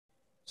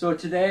So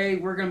today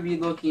we're going to be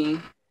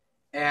looking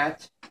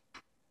at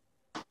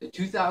the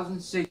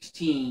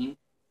 2016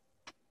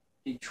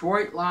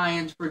 Detroit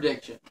Lions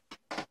prediction.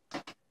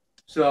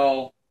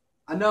 So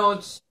I know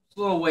it's a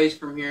little ways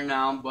from here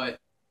now, but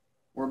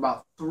we're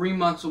about 3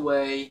 months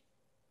away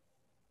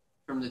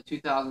from the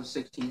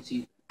 2016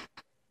 season.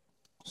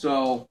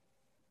 So,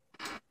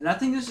 and I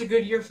think this is a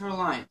good year for the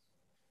Lions.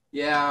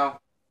 Yeah,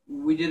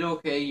 we did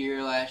okay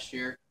year last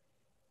year,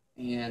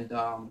 and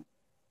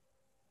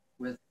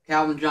with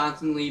Calvin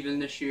Johnson leaving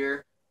this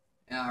year,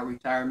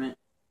 retirement,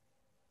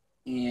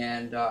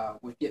 and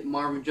with getting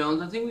Marvin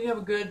Jones, I think we have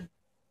a good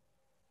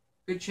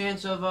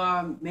chance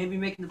of maybe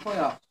making the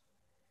playoffs.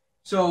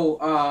 So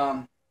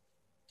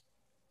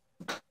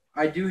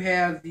I do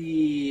have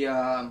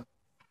the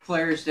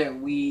players that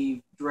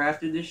we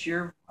drafted this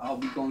year. I'll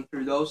be going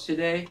through those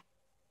today.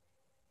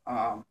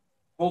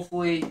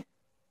 Hopefully,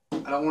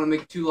 I don't want to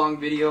make a too long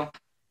video.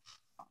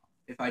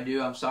 If I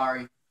do, I'm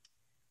sorry.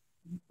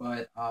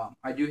 But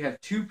I do have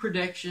 2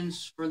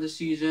 predictions for the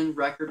season,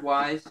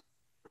 record-wise,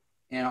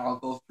 and I'll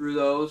go through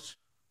those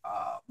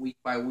week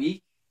by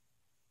week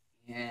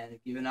and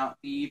giving out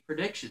the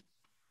predictions.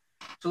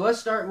 So let's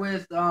start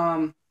with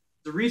the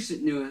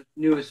recent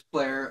newest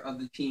player of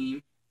the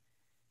team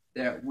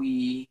that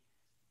we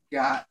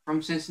got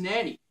from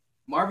Cincinnati,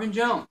 Marvin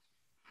Jones.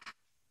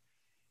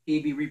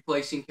 He'd be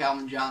replacing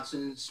Calvin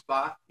Johnson's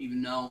spot,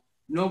 even though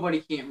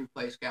nobody can't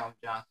replace Calvin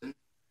Johnson.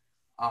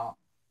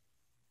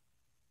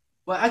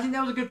 But I think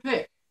that was a good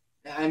pick.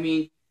 I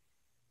mean,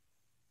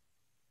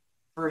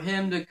 for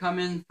him to come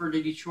in for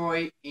the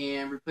Detroit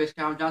and replace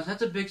Calvin Johnson,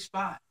 that's a big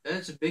spot.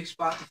 That's a big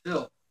spot to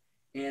fill.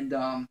 And,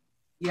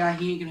 yeah,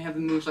 he ain't going to have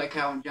the moves like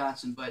Calvin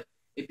Johnson, but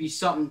it'd be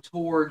something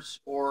towards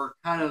or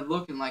kind of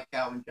looking like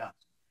Calvin Johnson.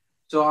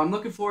 So I'm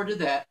looking forward to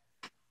that.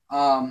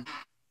 The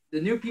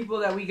new people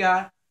that we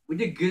got, we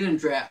did good in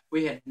draft.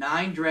 We had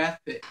 9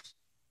 draft picks.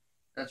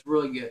 That's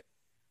really good.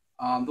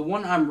 The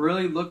one I'm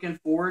really looking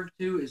forward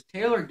to is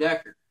Taylor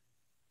Decker.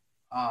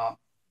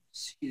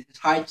 His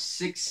height's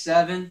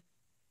 6'7",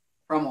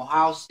 from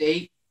Ohio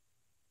State.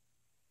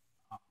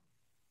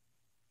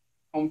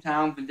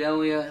 Hometown,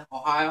 Vandalia,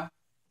 Ohio.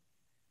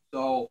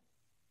 So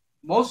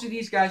most of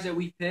these guys that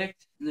we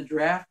picked in the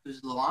draft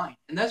was the line.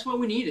 And that's what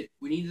we needed.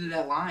 We needed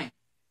that line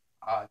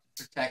to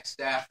protect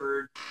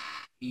Stafford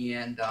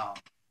and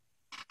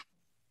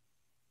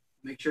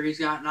make sure he's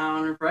not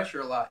under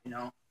pressure a lot, you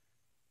know.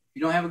 If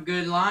you don't have a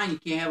good line, you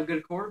can't have a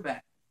good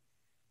quarterback.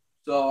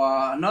 So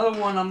another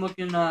one I'm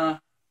looking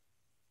at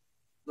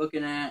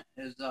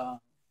is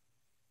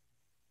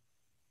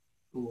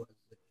who was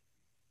it?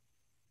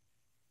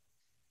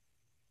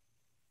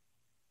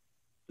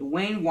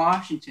 Dwayne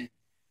Washington,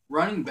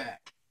 running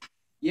back.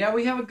 Yeah,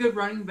 we have a good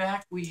running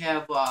back. We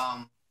have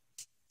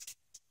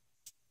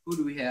who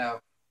do we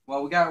have?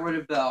 Well, we got rid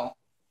of Bell.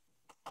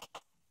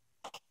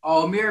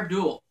 Oh, Amir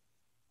Abdul.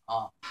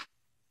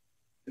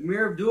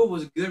 Amir Abdul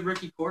was a good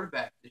rookie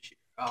quarterback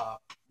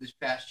this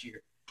past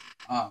year.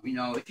 You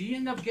know, if he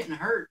end up getting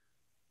hurt,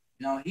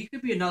 you know, he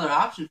could be another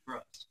option for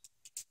us.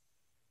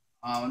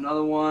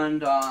 Another one,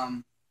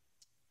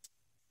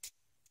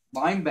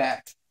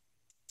 linebacker,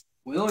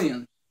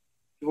 Williams,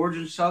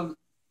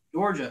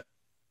 Georgia.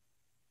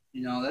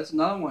 You know, that's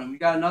another one. We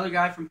got another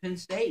guy from Penn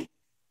State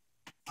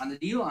on the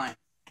D-line.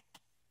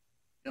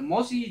 And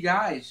most of you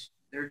guys,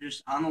 they're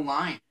just on the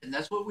line, and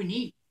that's what we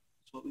need.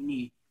 That's what we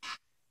need.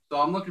 So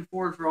I'm looking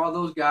forward for all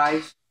those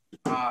guys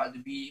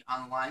to be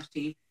on the Lions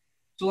team.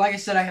 So like I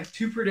said, I have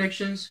 2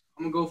 predictions.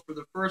 I'm going to go for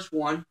the first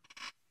one,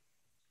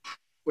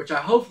 which I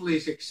hopefully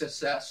is a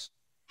success.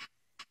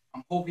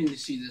 I'm hoping to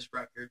see this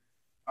record.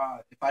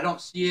 If I don't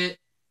see it,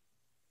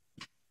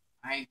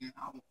 I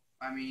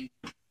mean,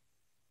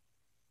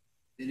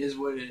 it is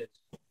what it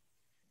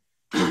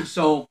is.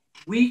 So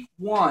week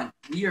 1,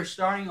 we are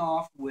starting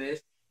off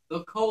with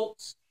the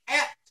Colts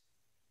at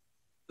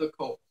the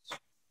Colts.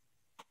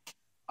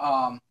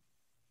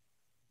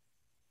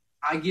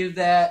 I give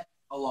that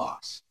a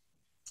loss.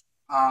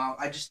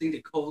 I just think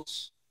the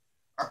Colts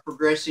are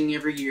progressing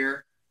every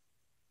year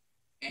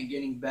and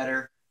getting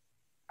better.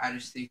 I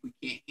just think we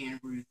can't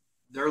handle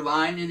their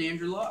line and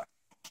Andrew Luck.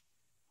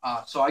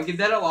 So I give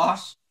that a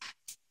loss.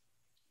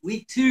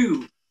 Week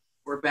 2,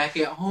 we're back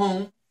at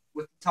home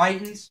with the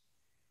Titans.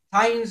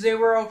 Titans, they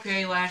were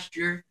okay last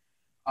year,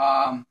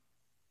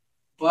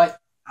 but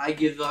I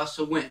give us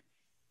a win.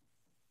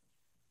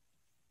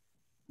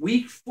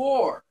 Week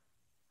 3,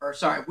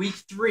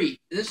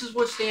 this is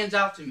what stands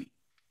out to me.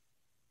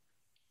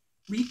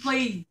 We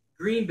played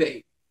Green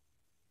Bay.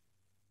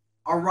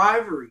 Our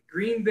rivalry,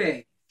 Green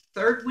Bay,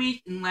 3rd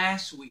week and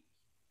last week.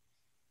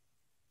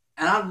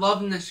 And I'm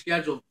loving this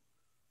schedule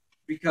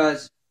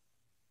because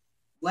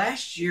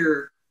last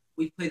year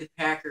we played the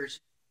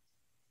Packers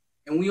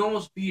and we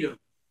almost beat them.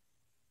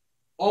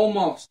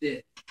 Almost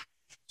did.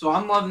 So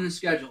I'm loving the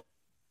schedule.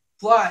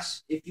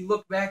 Plus, if you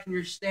look back in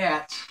your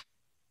stats,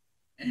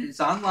 and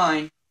it's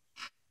online,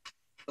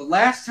 the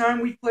last time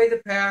we played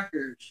the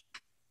Packers,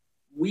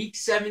 week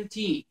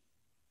 17,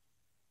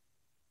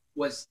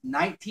 was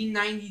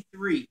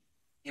 1993.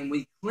 and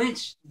we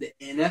clinched the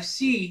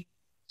NFC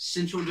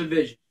Central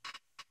Division.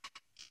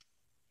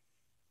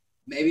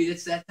 Maybe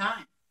it's that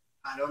time.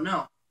 I don't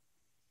know.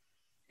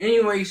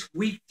 Anyways,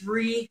 week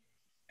 3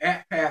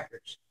 at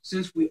Packers.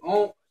 Since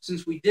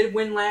we did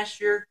win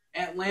last year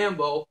at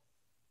Lambeau,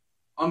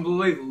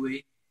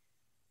 unbelievably,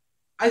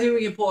 I think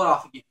we can pull it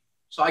off again.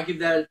 So I give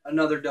that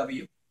another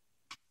W.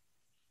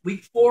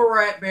 Week 4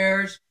 we're at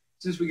Bears.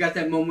 Since we got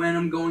that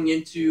momentum going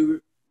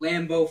into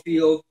Lambeau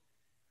Field,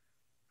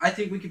 I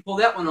think we can pull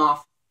that one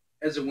off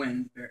as a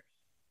win. Bears.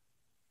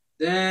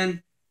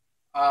 Then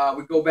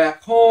we go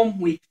back home,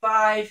 week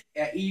 5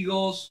 at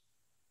Eagles.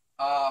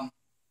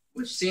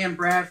 With Sam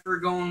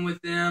Bradford going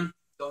with them.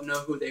 Don't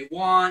know who they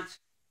want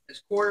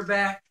as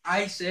quarterback.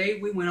 I say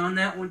we win on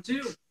that one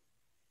too.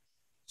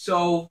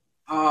 So,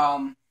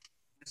 let's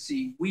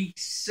see. Week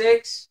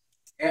 6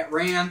 at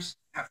Rams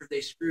after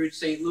they screwed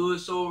St.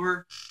 Louis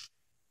over.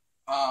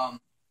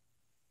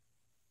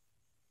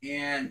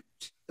 And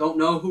don't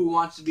know who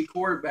wants to be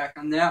quarterback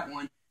on that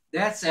one.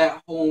 That's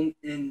at home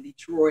in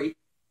Detroit.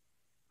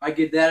 I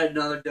give that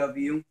another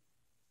W.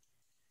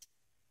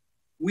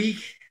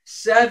 Week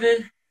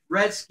 7,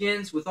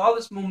 Redskins. With all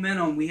this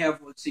momentum, we have,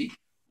 let's see,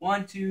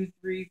 1, 2,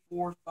 3,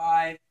 4,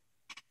 5.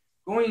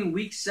 Going in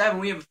week 7,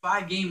 we have a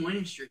 5-game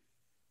winning streak.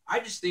 I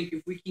just think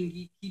if we can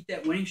keep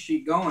that winning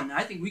streak going,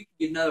 I think we can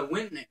get another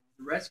win there with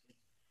the Redskins.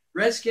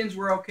 Redskins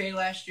were okay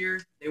last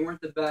year. They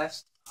weren't the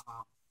best.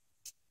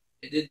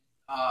 They did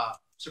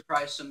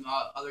surprise some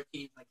other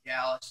teams like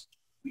Dallas.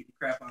 Beat the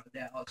crap out of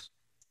Dallas.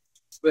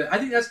 But I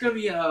think that's going to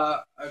be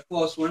a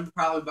close one,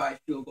 probably by a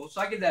field goal. So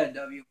I give that a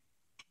W.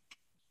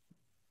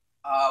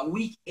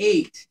 Week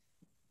 8,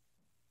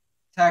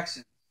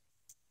 Texans.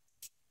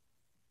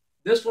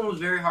 This one was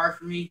very hard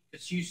for me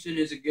because Houston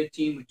is a good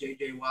team with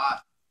J.J.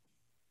 Watt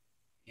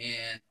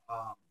and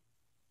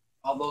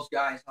all those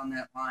guys on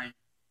that line.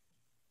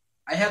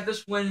 I have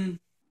this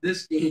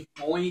game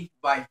only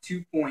by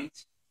 2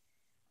 points.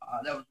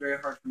 That was very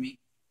hard for me.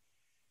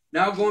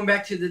 Now going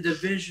back to the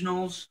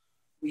divisionals,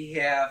 we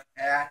have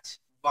at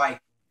Vikings.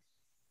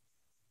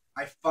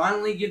 I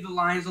finally give the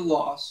Lions a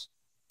loss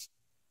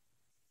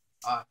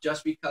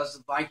just because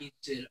the Vikings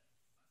did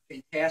a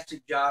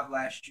fantastic job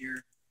last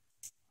year.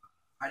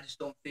 I just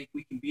don't think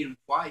we can beat them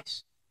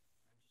twice.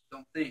 I just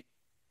don't think.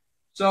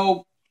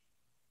 So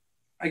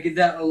I give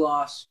that a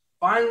loss.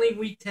 Finally,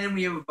 week 10,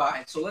 we have a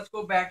bye. So let's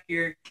go back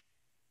here.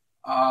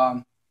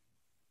 All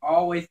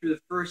the way through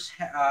the first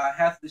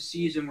half of the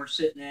season, we're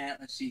sitting at,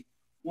 let's see,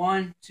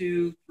 1,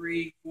 2,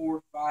 3,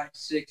 4, 5,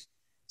 6,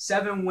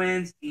 7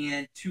 wins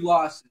and 2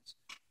 losses.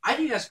 I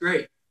think that's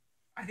great.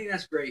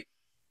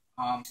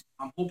 I'm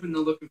hoping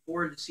they're looking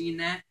forward to seeing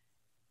that.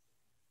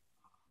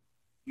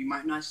 We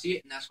might not see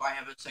it, and that's why I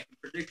have a second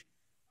prediction.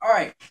 All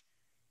right,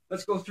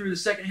 let's go through the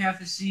second half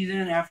of the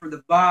season. After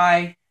the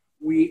bye,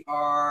 we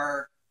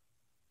are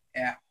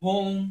at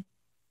home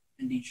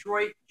in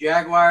Detroit.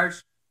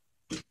 Jaguars.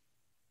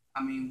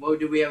 I mean, what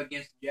do we have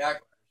against the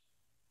Jaguars?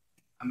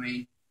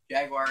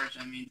 Jaguars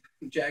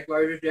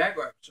are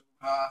Jaguars. So,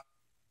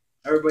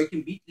 everybody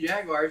can beat the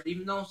Jaguars,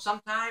 even though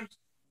sometimes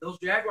those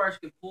Jaguars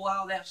can pull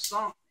out of that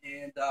slump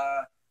and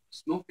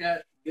smoke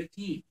that good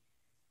team.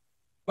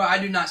 But I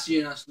do not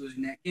see us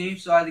losing that game,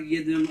 so I had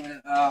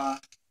to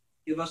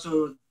give us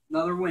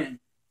another win.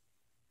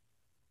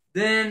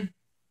 Then,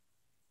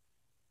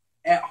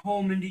 at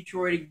home in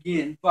Detroit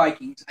again,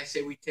 Vikings. I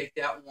say we take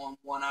that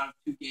one out of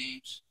 2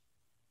 games.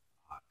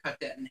 Cut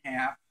that in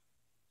half.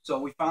 So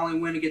we finally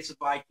win against the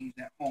Vikings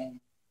at home.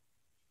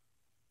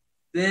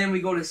 Then we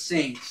go to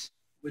Saints.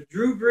 With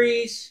Drew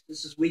Brees,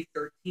 this is week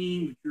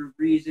 13 with Drew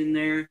Brees in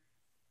there.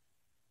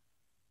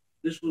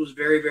 This was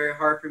very, very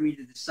hard for me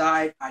to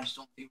decide. I just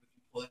don't think we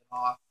can pull it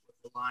off with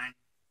the line,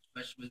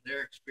 especially with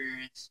their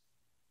experience.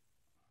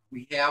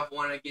 We have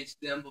won against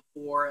them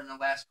before in the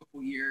last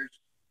couple years.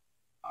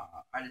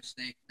 I just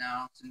think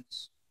now,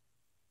 since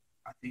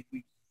I think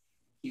we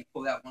can't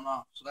pull that one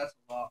off, so that's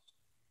a loss.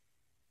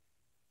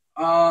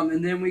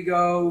 And then we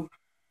go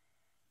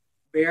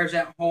Bears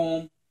at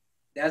home.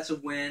 That's a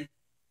win.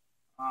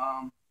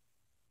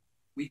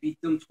 We beat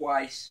them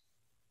twice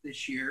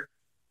this year.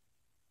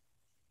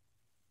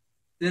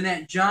 Then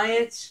at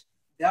Giants,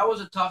 that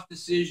was a tough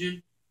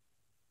decision.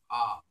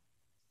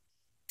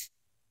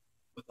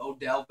 With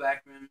Odell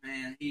Beckham,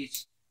 man,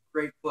 he's a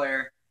great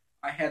player.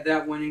 I had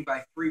that winning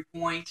by 3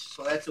 points,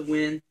 so that's a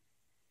win.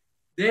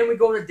 Then we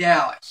go to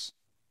Dallas.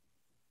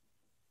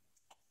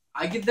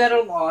 I give that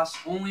a loss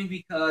only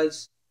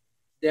because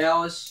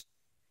Dallas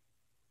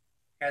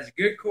has a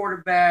good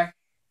quarterback,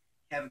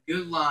 have a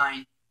good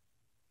line,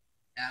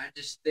 and I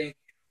just think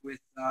with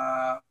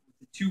the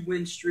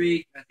 2-win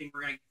streak, I think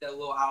we're going to get that a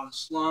little out of the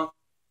slump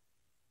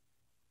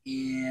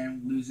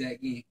and lose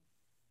that game.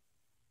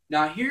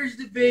 Now, here's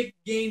the big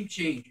game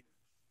changer.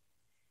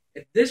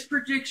 If this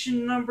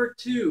prediction number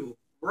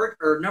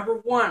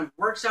 1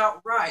 works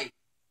out right,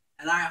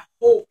 and I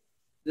hope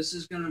this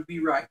is going to be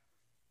right,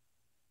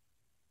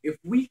 if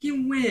we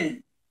can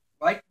win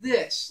like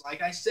this,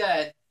 like I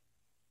said,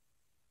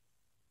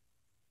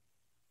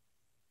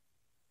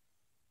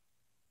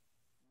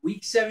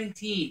 Week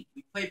 17,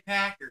 we play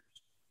Packers.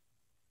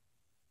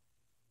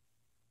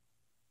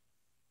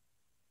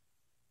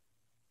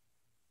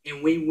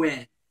 And we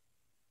win.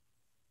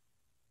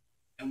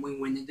 And we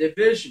win the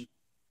division.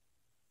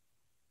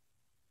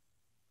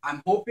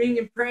 I'm hoping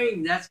and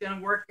praying that's going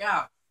to work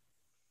out.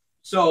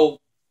 So,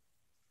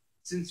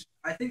 since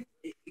I think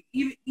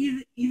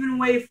even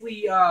way if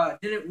we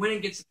didn't win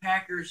against the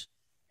Packers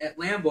at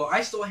Lambeau,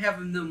 I still have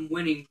them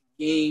winning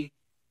game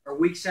or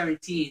Week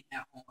 17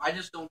 at home. I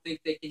just don't think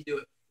they can do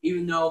it,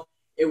 even though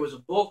it was a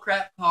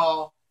bullcrap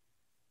call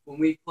when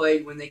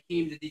they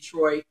came to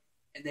Detroit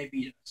and they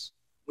beat us.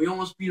 We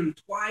almost beat them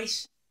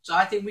twice, so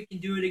I think we can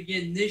do it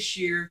again this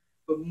year,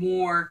 but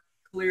more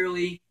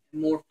clearly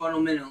and more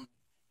fundamentally.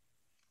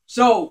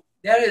 So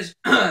that is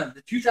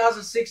the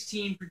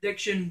 2016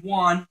 prediction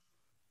 1.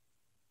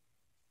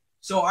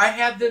 So I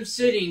have them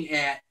sitting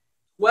at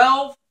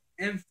 12-4.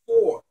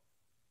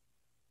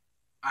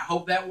 I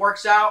hope that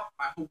works out.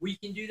 I hope we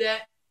can do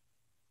that.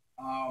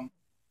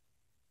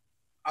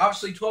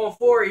 Obviously,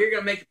 12-4, you're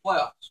going to make the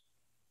playoffs.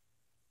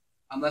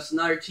 Unless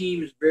another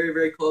team is very,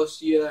 very close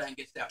to you and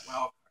gets that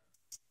wild card.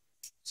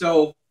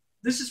 So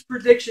this is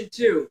prediction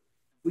 2.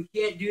 If we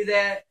can't do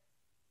that,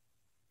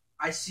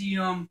 I see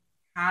them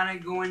kind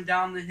of going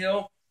down the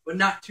hill, but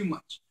not too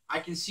much. I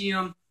can see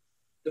them,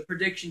 the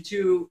prediction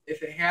 2,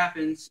 if it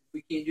happens, if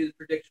we can't do the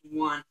prediction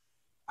 1,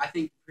 I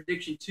think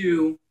prediction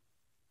 2,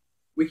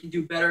 we can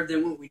do better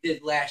than what we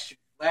did last year.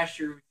 Last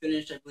year we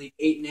finished, I believe,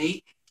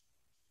 8-8.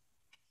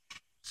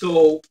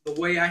 So the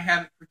way I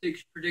have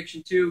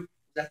prediction 2 is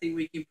I think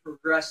we can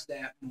progress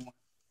that more.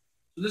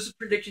 So this is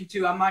prediction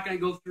 2. I'm not going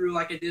to go through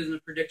like I did in the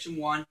prediction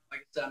 1. Like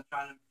I said, I'm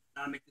trying to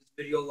not make this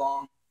video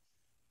long.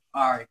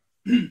 All right.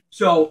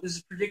 So this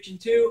is prediction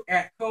 2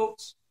 at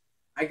Colts.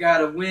 I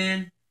got a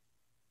win.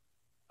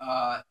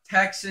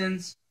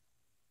 Texans,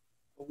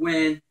 a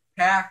win.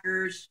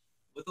 Packers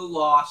with a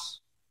loss.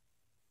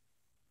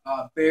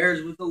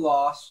 Bears with a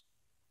loss.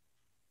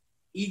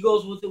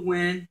 Eagles with a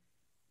win.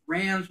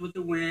 Rams with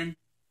a win.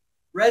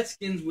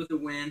 Redskins with a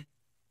win.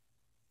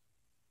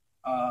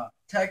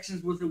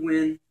 Texans with a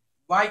win.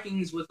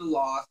 Vikings with a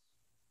loss.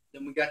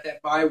 Then we got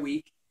that bye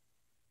week.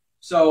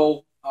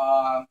 So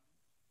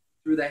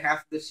through the half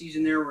of the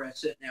season there, we're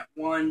sitting at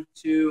 1,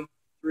 2,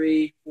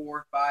 3,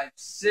 4, 5,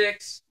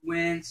 6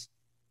 wins.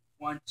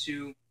 1,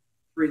 2,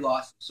 3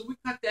 losses. So we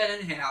cut that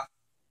in half.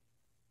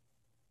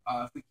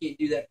 If we can't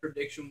do that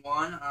prediction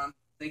 1, I'm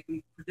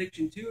thinking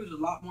prediction 2 is a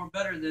lot more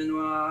better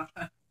than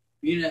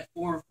being at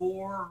 4-4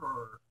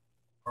 or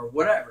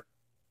whatever.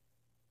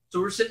 So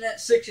we're sitting at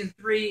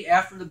 6-3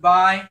 after the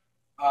bye.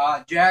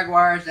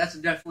 Jaguars, that's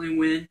definitely a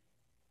win.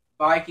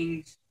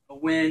 Vikings, a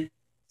win.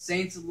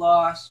 Saints, a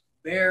loss.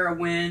 Bear, a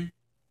win.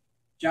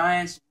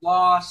 Giants,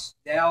 loss.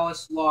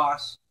 Dallas,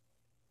 loss.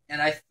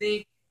 And I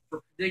think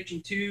for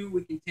prediction 2,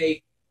 we can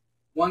take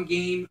 1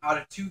 game out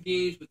of 2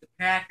 games with the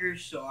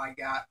Packers. So I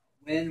got a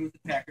win with the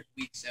Packers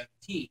week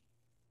 17.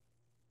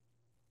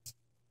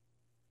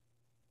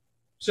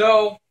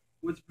 So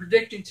with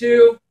prediction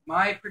 2,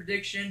 my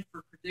prediction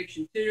for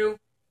prediction 2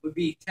 would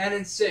be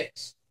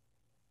 10-6.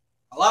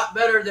 A lot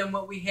better than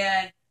what we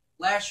had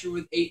last year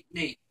with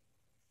 8-8.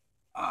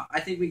 I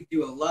think we can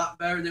do a lot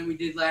better than we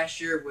did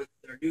last year with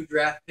our new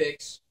draft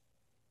picks,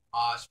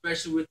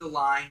 especially with the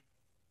line.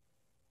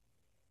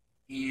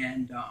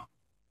 And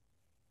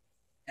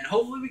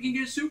hopefully we can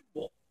get a Super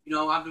Bowl. You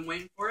know, I've been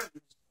waiting for it.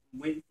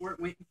 Waiting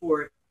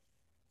for it.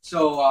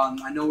 So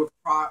I know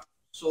we're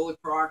slowly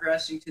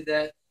progressing to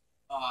that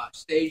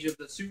stage of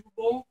the Super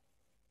Bowl.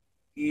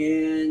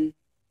 And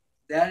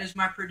that is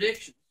my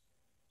prediction.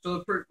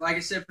 So, like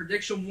I said,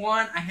 prediction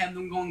 1, I have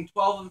them going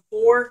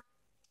 12-4.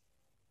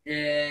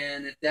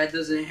 And if that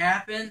doesn't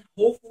happen,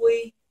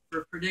 hopefully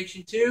for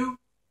prediction 2,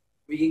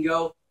 we can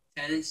go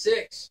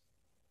 10-6.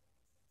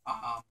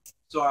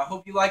 So I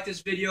hope you like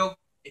this video.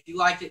 If you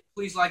liked it,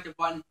 please like the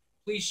button.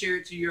 Please share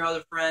it to your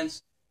other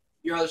friends,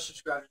 your other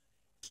subscribers.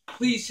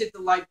 Please hit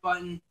the like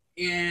button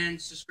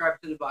and subscribe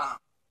to the bottom.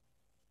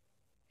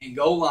 And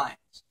go Lions.